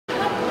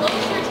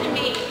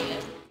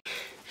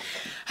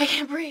I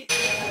can't breathe.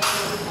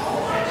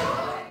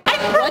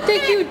 What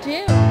did you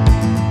do?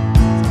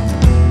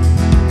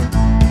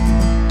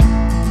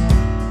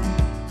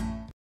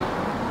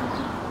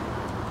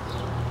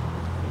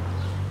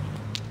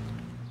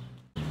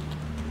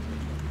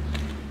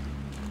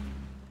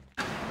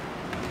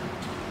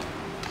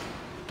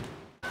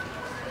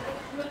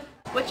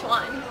 Which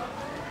one?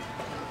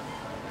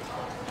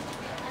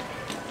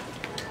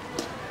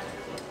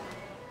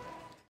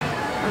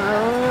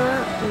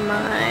 Oh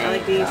my I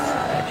like these.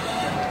 gosh.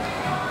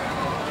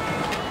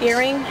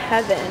 Earring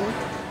heaven.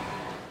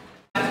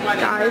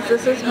 Guys,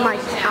 this is my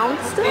count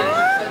stuff.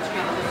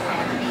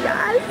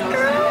 Yes,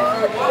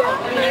 girl.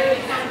 Yes.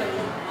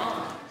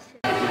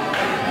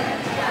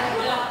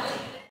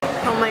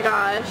 Oh my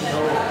gosh.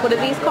 What are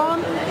these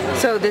called?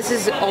 So this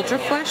is Ultra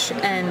Flush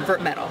and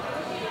Vert Metal.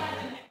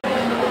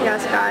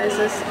 Yes, guys,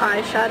 this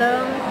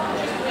eyeshadow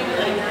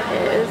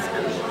is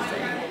amazing.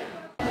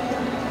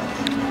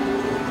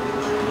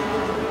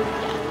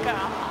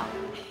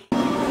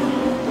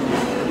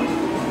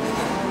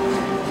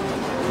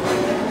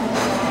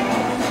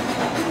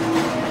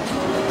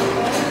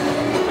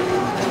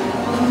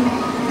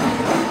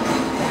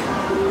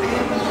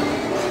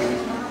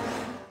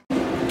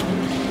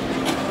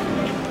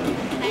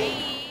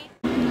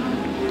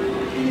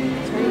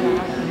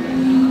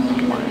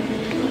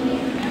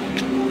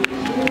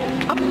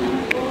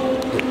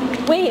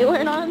 Wait,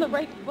 we're not on the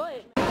right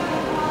foot.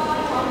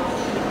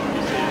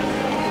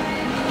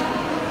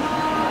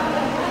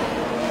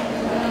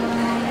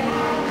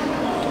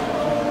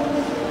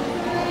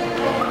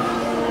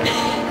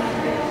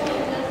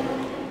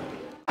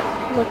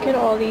 Look at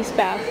all these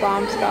bath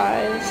bombs,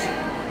 guys.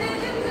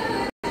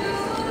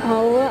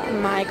 Oh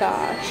my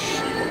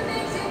gosh.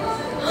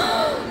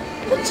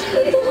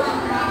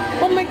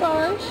 Oh my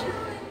gosh.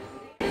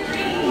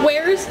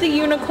 Where's the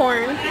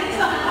unicorn?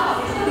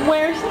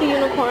 Where's the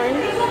unicorn?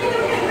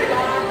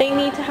 They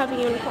need to have a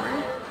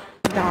unicorn.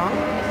 Dong.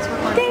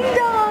 Ding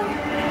dong!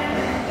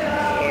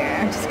 Here,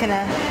 I'm just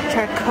gonna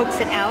try to coax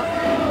it out.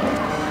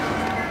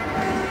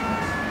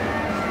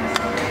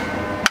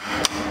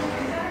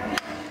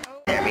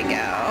 There we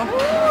go.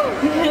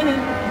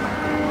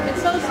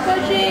 It's so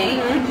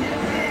squishy.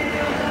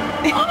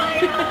 Oh my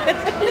god.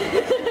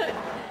 It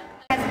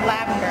has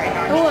lavender and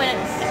orange. Oh, and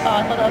it's,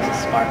 I thought that was the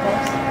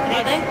sparkles.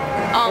 Are they?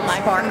 Oh my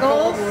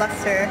Sparkles, sparkles.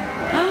 luster.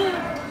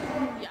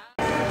 Yeah.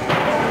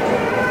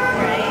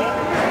 Right?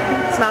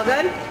 Smell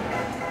good?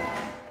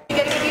 You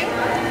get a good view?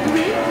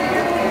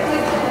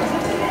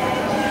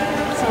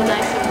 So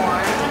nice and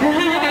warm.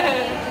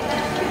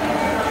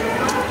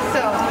 So,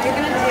 what you're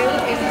gonna do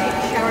is take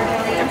a shower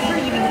jelly. I'm sure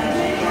you need more.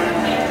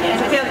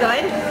 Does it feel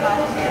good?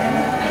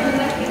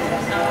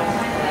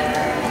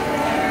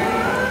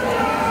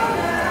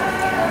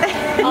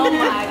 Oh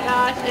my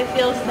gosh, it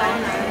feels so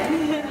nice.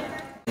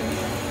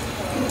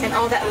 And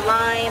all that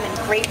lime and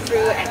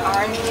grapefruit and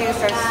orange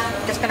juice are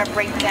just gonna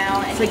break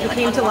down. And It's like you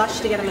came to Lush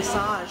to get a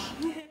massage.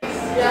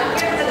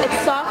 It's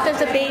soft as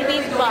a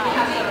baby's butt.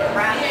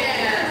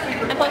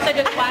 And plus I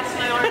just waxed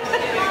my arms too.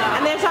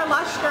 And there's our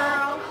Lush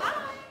girl.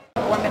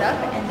 warm it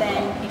up, and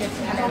then you just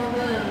kind of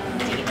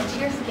dig it into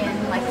your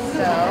skin like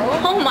so.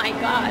 Oh my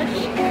gosh.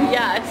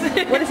 Yes.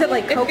 What is it,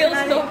 like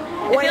coconut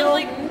oil?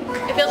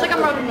 It feels like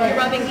I'm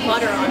rubbing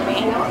butter on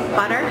me.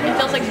 Butter? It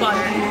feels like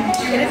butter.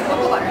 It is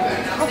cocoa butter.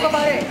 Cocoa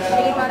butter,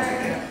 baby butter.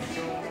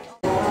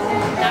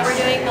 Now we're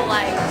doing the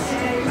legs.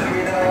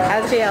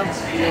 How's it feel?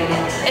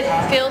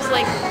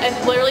 It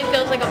literally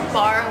feels like a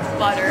bar of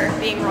butter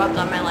being rubbed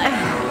on my leg.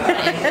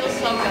 It feels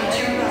so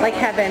good. Like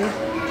heaven.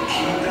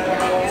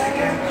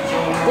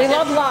 We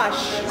love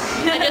Lush.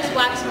 I just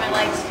waxed my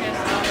legs too,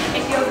 so.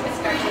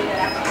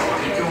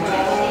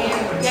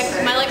 Yeah,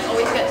 because my legs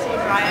always get so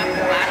dry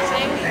after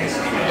waxing,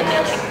 and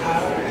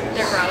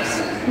they're gross.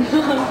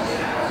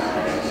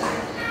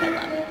 I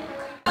love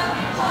it.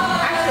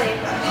 Actually,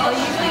 I'll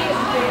usually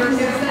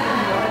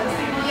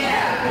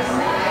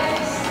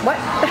What?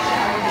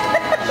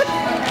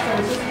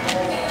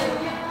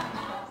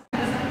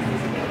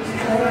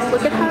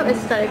 Look at how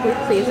aesthetically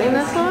pleasing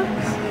this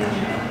looks.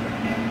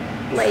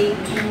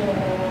 Like,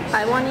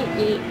 I want to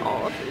eat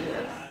all of these.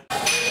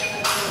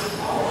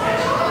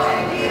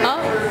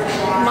 Oh,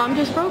 Mom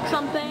just broke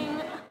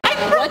something.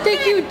 What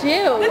did you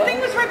do? The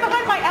thing was right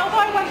behind my elbow.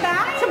 I went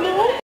back to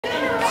move.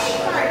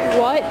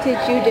 What did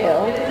you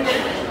do?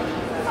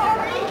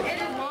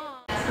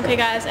 Okay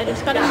guys, I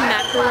just got a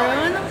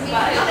macaroon.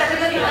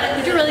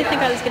 Did you really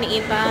think I was going to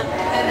eat that?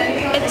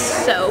 It's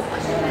soap.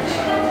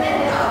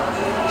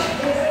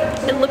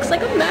 It looks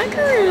like a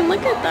macaroon.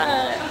 Look at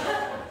that.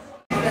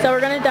 So we're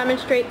going to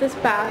demonstrate this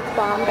bath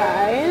bomb,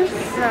 guys.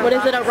 What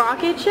is it, a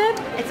rocket ship?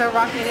 It's a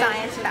rocket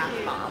science bath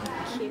bomb.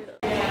 Cute.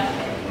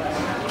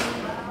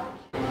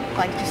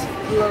 Like just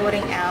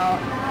floating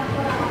out.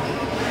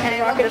 And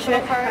The rocket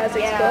ship has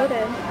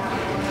exploded.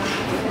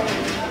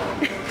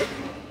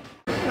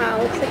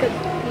 Wow, looks like a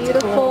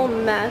beautiful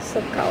mess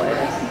of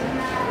colors.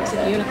 It's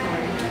a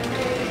unicorn.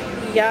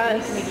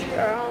 Yes,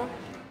 girl.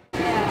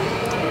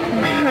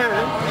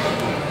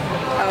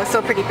 Oh, it's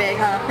so pretty big,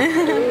 huh?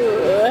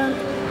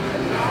 Ooh.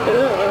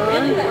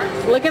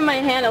 Ooh. Look at my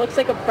hand, it looks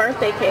like a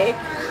birthday cake.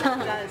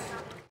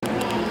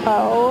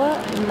 Oh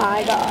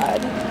my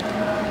god.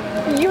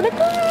 Unicorn!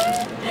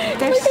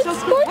 They're so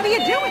cool. What do you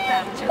do with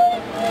them?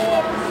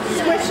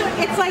 Squish them.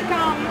 It's like,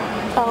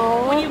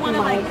 oh when you want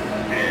to, like,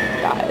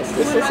 guys,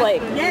 this is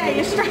like... Yeah,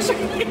 you stretch your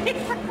feet.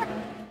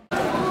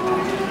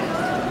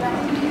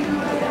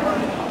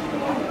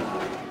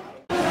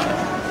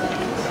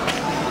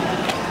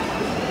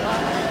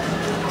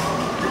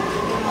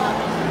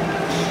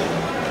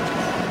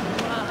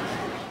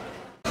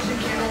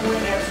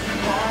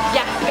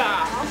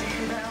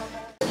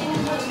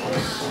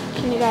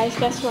 Can you guys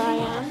guess where I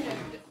am?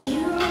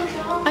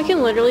 I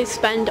can literally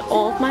spend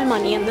all of my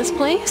money in this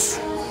place.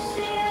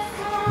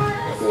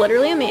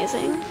 Literally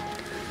amazing.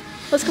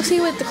 Let's go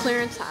see what the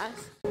clearance has.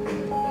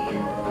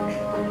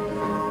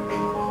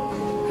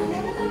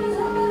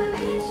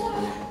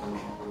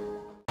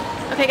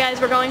 Okay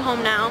guys, we're going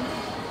home now.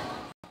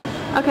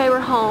 Okay, we're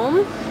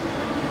home.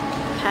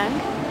 Okay.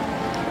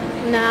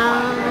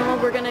 Now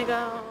we're gonna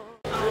go.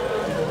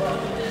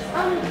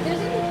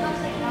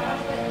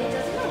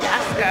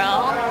 Yes,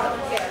 girl.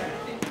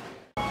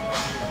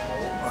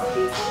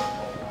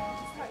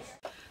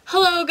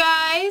 Hello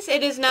guys,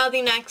 it is now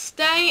the next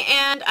day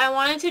and I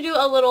wanted to do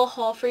a little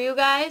haul for you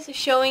guys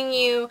showing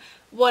you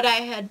what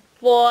I had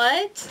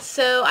bought.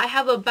 So I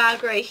have a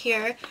bag right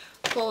here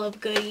full of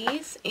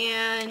goodies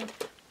and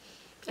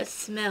it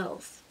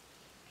smells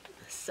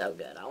so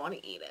good. I want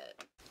to eat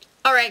it.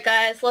 Alright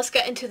guys, let's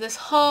get into this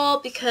haul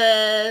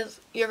because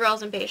your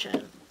girl's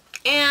impatient.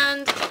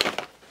 And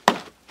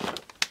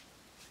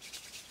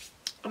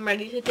I'm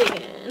ready to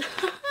dig in.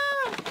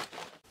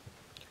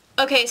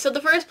 Okay, so the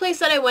first place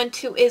that I went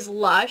to is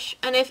LUSH,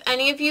 and if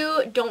any of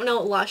you don't know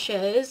what LUSH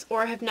is,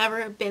 or have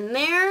never been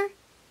there,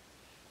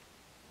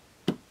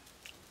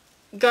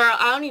 girl,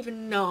 I don't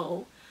even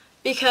know,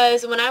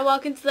 because when I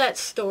walk into that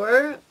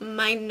store,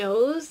 my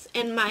nose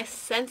and my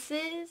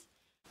senses,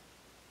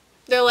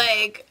 they're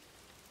like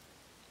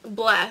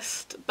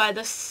blessed by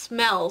the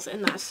smells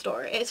in that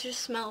store. It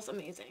just smells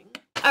amazing.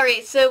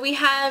 Alright, so we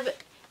have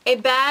a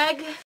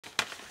bag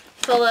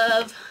full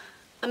of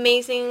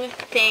amazing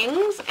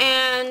things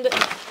and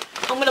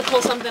I'm gonna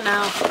pull something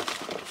out.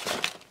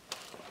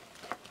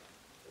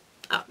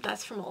 Oh,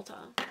 that's from Ulta.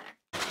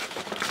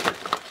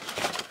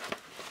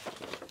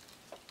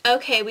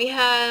 Okay, we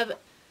have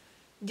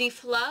the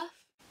Fluff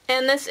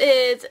and this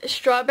is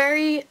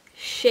strawberry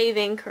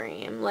shaving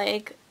cream.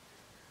 Like,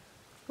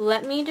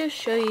 let me just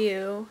show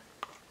you.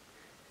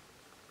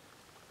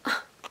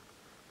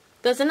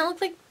 Doesn't it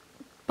look like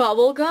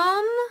bubble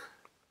gum?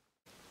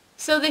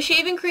 So the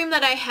shaving cream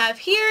that I have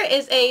here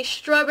is a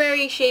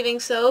strawberry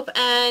shaving soap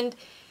and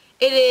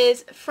it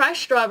is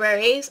fresh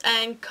strawberries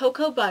and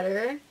cocoa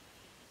butter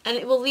and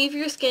it will leave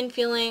your skin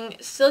feeling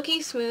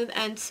silky smooth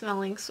and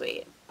smelling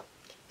sweet.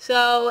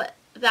 So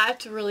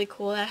that's really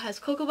cool that it has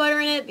cocoa butter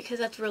in it because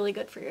that's really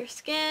good for your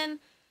skin.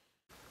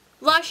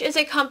 LUSH is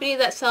a company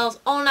that sells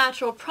all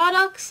natural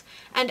products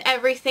and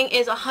everything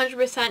is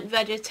 100%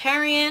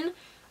 vegetarian.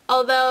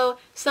 Although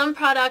some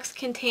products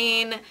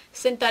contain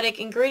synthetic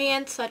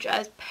ingredients such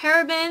as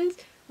parabens,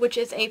 which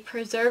is a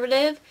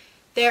preservative,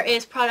 there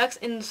is products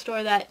in the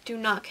store that do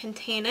not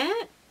contain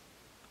it.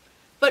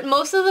 But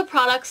most of the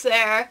products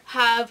there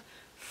have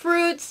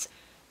fruits,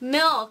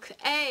 milk,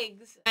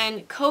 eggs,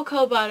 and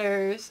cocoa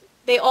butters.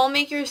 They all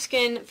make your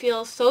skin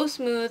feel so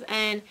smooth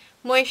and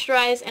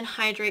moisturize and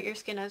hydrate your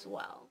skin as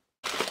well.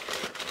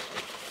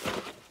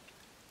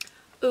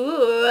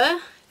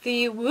 Ooh,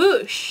 the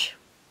Whoosh.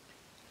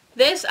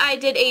 This I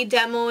did a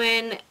demo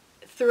in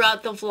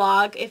throughout the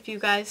vlog if you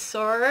guys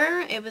saw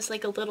her. It was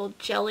like a little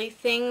jelly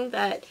thing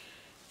that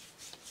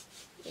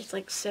it's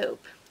like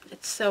soap.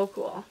 It's so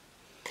cool.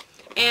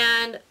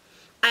 And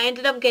I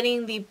ended up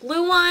getting the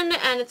blue one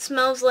and it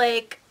smells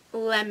like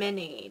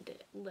lemonade,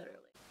 literally.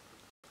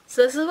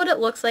 So this is what it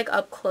looks like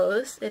up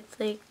close. It's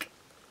like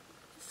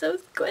so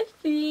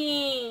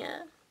squishy.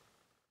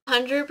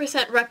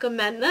 100%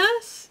 recommend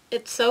this.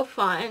 It's so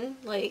fun.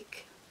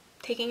 Like,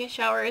 taking a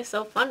shower is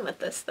so fun with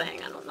this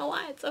thing. I don't know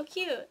why. It's so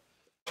cute.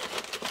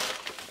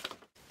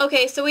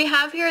 Okay, so we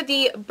have here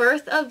the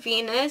Birth of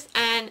Venus,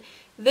 and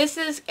this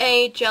is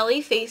a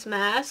jelly face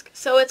mask.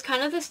 So it's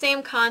kind of the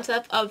same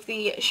concept of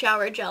the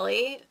shower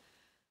jelly.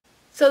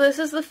 So this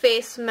is the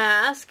face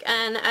mask,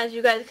 and as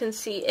you guys can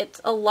see, it's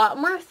a lot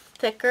more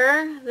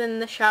thicker than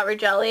the shower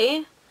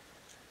jelly.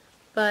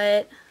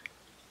 But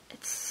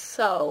it's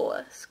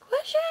so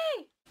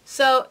squishy.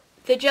 So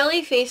the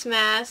jelly face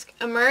mask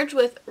emerged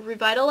with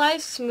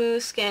revitalized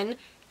smooth skin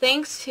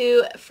thanks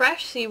to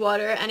fresh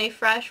seawater and a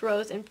fresh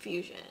rose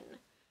infusion.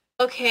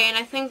 Okay, and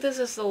I think this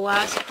is the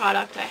last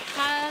product I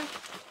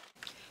have.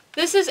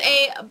 This is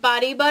a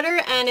body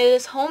butter and it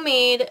is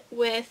homemade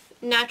with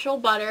natural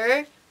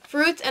butter,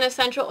 fruits and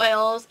essential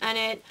oils, and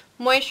it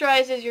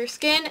moisturizes your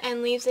skin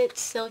and leaves it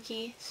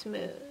silky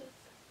smooth.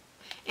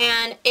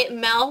 And it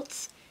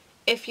melts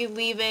if you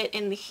leave it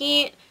in the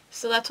heat.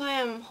 So that's why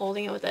I'm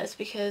holding it with this,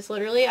 because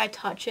literally I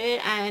touch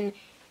it and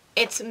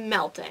it's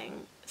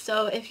melting.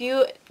 So if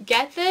you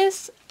get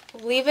this,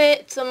 leave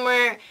it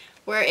somewhere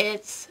where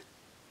it's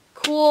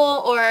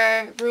cool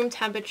or room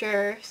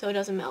temperature so it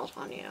doesn't melt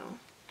on you.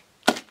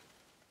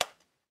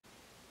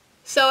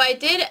 So I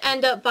did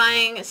end up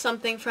buying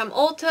something from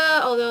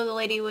Ulta, although the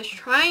lady was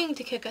trying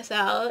to kick us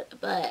out,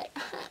 but...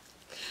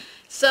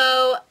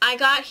 So I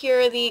got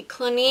here the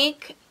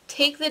Clinique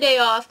Take the Day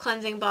Off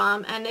Cleansing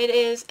Balm, and it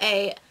is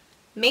a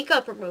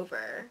makeup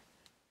remover.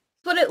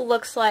 That's what it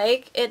looks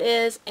like. It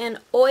is an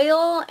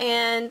oil,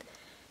 and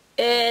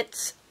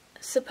it's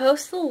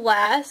supposed to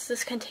last,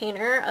 this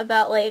container,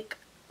 about like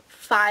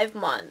 5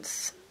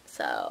 months.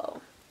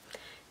 So,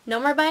 no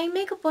more buying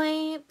makeup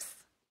wipes.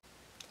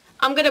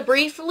 I'm going to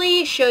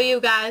briefly show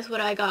you guys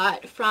what I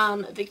got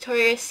from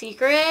Victoria's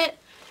Secret,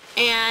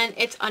 and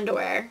it's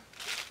underwear.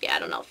 Yeah, I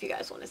don't know if you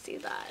guys want to see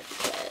that,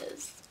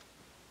 because...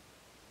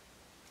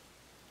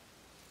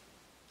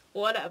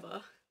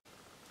 whatever.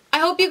 I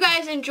hope you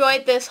guys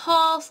enjoyed this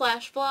haul /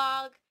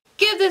 vlog.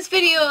 Give this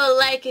video a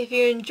like if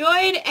you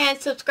enjoyed, and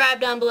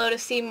subscribe down below to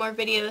see more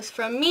videos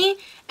from me,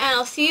 and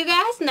I'll see you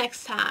guys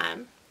next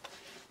time.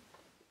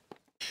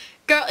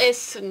 Girl is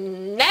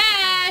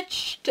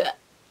snatched!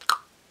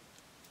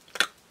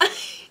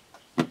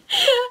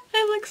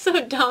 I look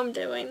so dumb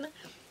doing that.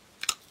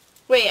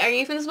 Wait, are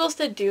you even supposed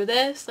to do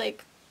this?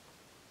 Like...